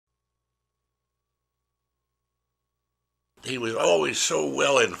he was always so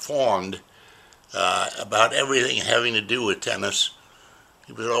well informed about everything having to do with tennis.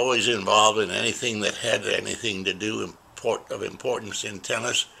 He was always involved in anything that had anything to do of importance in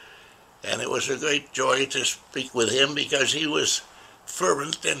tennis. And it was a great joy to speak with him because he was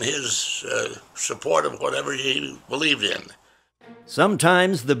fervent in his support of whatever he believed in.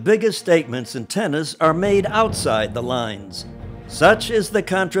 Sometimes the biggest statements in tennis are made outside the lines. Such is the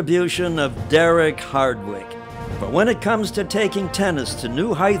contribution of Derek Hardwick. But when it comes to taking tennis to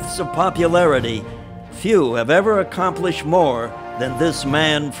new heights of popularity, few have ever accomplished more than this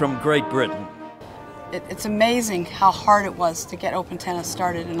man from Great Britain. It's amazing how hard it was to get open tennis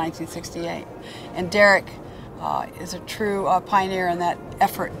started in 1968. And Derek is a true pioneer in that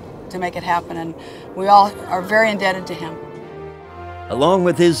effort to make it happen, and we all are very indebted to him. Along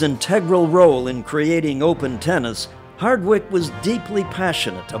with his integral role in creating open tennis, Hardwick was deeply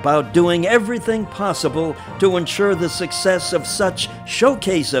passionate about doing everything possible to ensure the success of such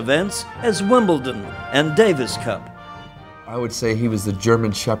showcase events as Wimbledon and Davis Cup. I would say he was the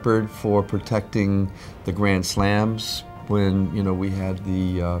German shepherd for protecting the Grand Slams when, we had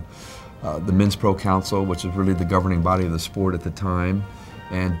the Men's Pro Council, which is really the governing body of the sport at the time.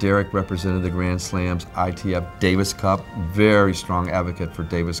 And Derek represented the Grand Slams, ITF, Davis Cup, very strong advocate for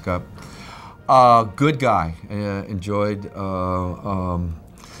Davis Cup. Good guy, enjoyed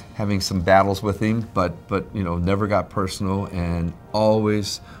having some battles with him, but never got personal, and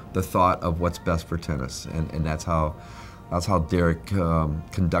always the thought of what's best for tennis, and that's how Derek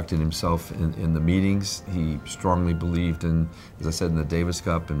conducted himself in the meetings. He strongly believed in, as I said, in the Davis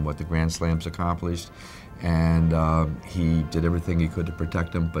Cup and what the Grand Slams accomplished, and he did everything he could to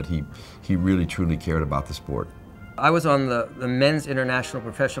protect them, but he really truly cared about the sport. I was on the Men's International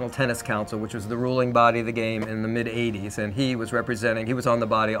Professional Tennis Council, which was the ruling body of the game in the mid-'80s, and he was on the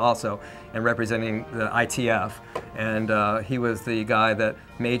body also and representing the ITF, and he was the guy that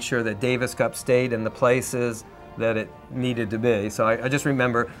made sure that Davis Cup stayed in the places that it needed to be. So I just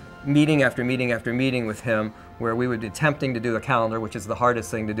remember meeting after meeting after meeting with him where we would be attempting to do a calendar, which is the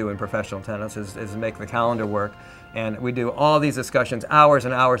hardest thing to do in professional tennis, is make the calendar work. And we do all these discussions, hours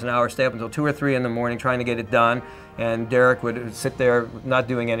and hours and hours, stay up until 2 or 3 in the morning trying to get it done. And Derek would sit there not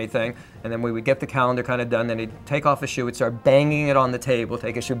doing anything. And then we would get the calendar kind of done. Then he'd take off his shoe, he'd start banging it on the table,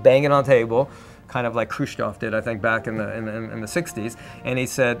 take his shoe, bang it on the table, kind of like Khrushchev did, I think, back in the 60s. And he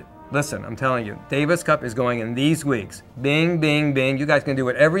said, listen, I'm telling you, Davis Cup is going in these weeks. Bing, bing, bing. You guys can do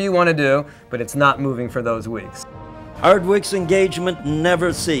whatever you want to do, but it's not moving for those weeks. Hardwick's engagement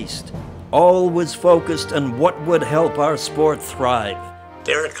never ceased. All was focused on what would help our sport thrive.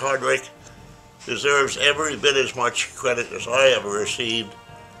 Derek Hardwick deserves every bit as much credit as I ever received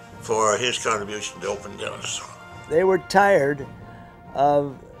for his contribution to open tennis. They were tired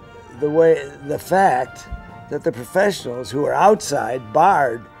of the fact that the professionals who were outside,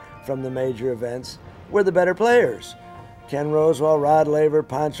 barred from the major events, were the better players. Ken Rosewall, Rod Laver,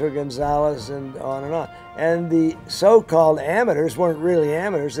 Pancho Gonzalez, and on and on. And the so-called amateurs weren't really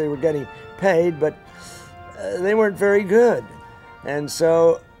amateurs. They were getting paid, but they weren't very good. And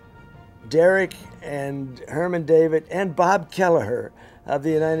so Derek and Herman David and Bob Kelleher of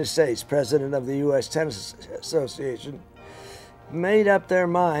the United States, president of the U.S. Tennis Association, made up their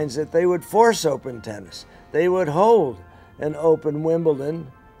minds that they would force open tennis. They would hold an open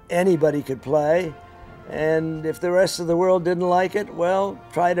Wimbledon. Anybody could play. And if the rest of the world didn't like it, well,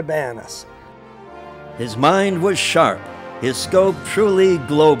 try to ban us. His mind was sharp, his scope truly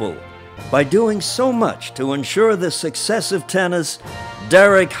global. By doing so much to ensure the success of tennis,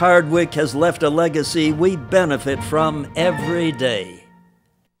 Derek Hardwick has left a legacy we benefit from every day.